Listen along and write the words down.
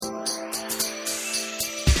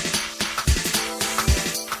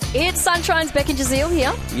It's Sunshine's Beck and Jazeel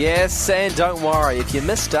here. Yes, and don't worry, if you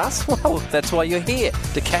missed us, well, that's why you're here,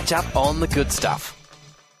 to catch up on the good stuff.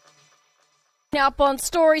 Up on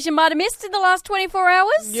stories you might have missed in the last 24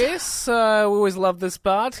 hours. Yes, we always love this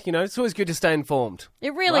part. You know, it's always good to stay informed.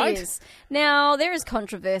 It really right? is. Now, there is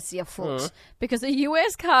controversy afoot because a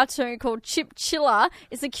US cartoon called Chip Chilla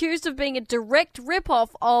is accused of being a direct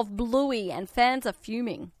rip-off of Bluey, and fans are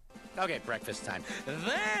fuming. Okay, breakfast time.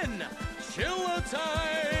 Then, Chilla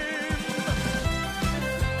time!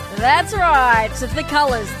 That's right. The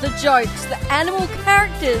colours, the jokes, the animal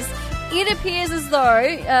characters. It appears as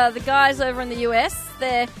though the guys over in the US,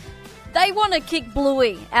 they want to kick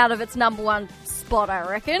Bluey out of its number one spot, I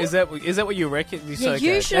reckon. Is that what you reckon? Yeah,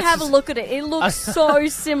 you should have a look at it. It looks so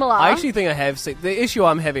similar. I actually think I have seen... The issue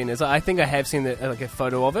I'm having is I think I have seen a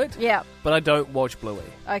photo of it. Yeah. But I don't watch Bluey.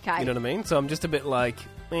 Okay. You know what I mean? So I'm just a bit like...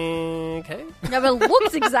 okay. No, but it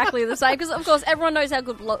looks exactly the same because, of course, everyone knows how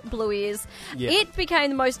good Bluey is. Yeah. It became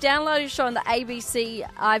the most downloaded show in the ABC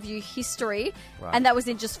iView history, Right. and that was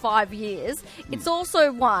in just 5 years. It's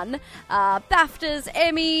also won BAFTAs,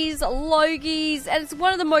 Emmys, Logies, and it's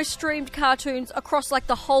one of the most streamed cartoons across, like,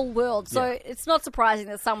 the whole world. So it's not surprising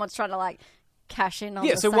that someone's trying to, like, cash in on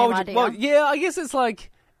the same idea. I guess it's like...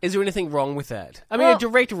 Is there anything wrong with that? I mean, Well, a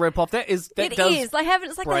direct rip-off, that is... That it does is. They haven't.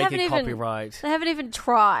 It's like they break haven't a even. copyright. They haven't even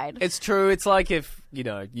tried. It's true. It's like if, you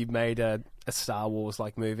know, you made a Star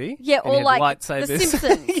Wars-like movie. Yeah, and you or had like lightsabers. The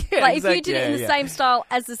Simpsons. Yeah, like if exactly. you did it in the same style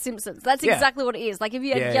as The Simpsons. That's Yeah. exactly what it is. Like if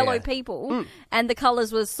you had Yeah, yellow yeah. people and the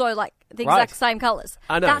colours were so like the Right. exact same colours.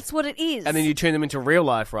 I know. That's what it is. And then you turn them into real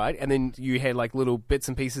life, right? And then you had like little bits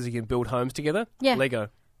and pieces you can build homes together. Yeah. Lego.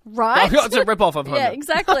 Right? Oh, it's a rip-off of Homer. Yeah,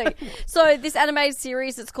 exactly. So this animated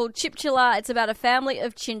series, it's called Chip Chilla. It's about a family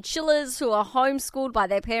of chinchillas who are homeschooled by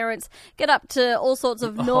their parents, get up to all sorts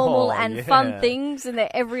of normal and fun things in their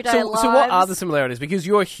everyday lives. So what are the similarities? Because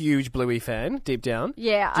you're a huge Bluey fan, deep down.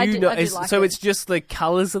 Yeah, do I you do know, like so it. it's just the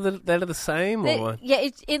colours that are the same? Or? Yeah,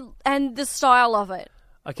 it and the style of it.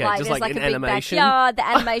 Okay, Like, just there's like like an a big animation? backyard, the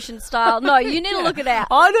animation style. No, you need to look it out.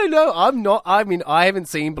 I don't know. I mean, I haven't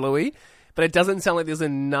seen Bluey, but it doesn't sound like there's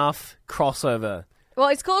enough crossover. Well,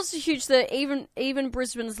 it's caused a huge that even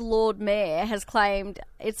Brisbane's Lord Mayor has claimed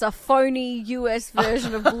it's a phony US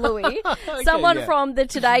version of Bluey. Someone from the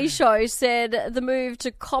Today Show said the move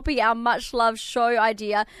to copy our much-loved show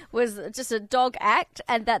idea was just a dog act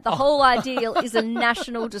and that the whole ideal is a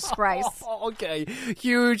national disgrace. Okay,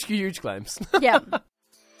 huge claims. Yeah.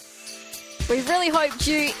 We really hoped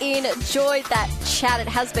you enjoyed that chat. It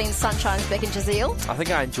has been Sunshine's Beck and Jazeel. I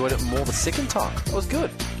think I enjoyed it more the second time. It was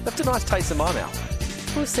good. Left a nice taste in my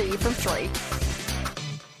mouth. We'll see you from 3.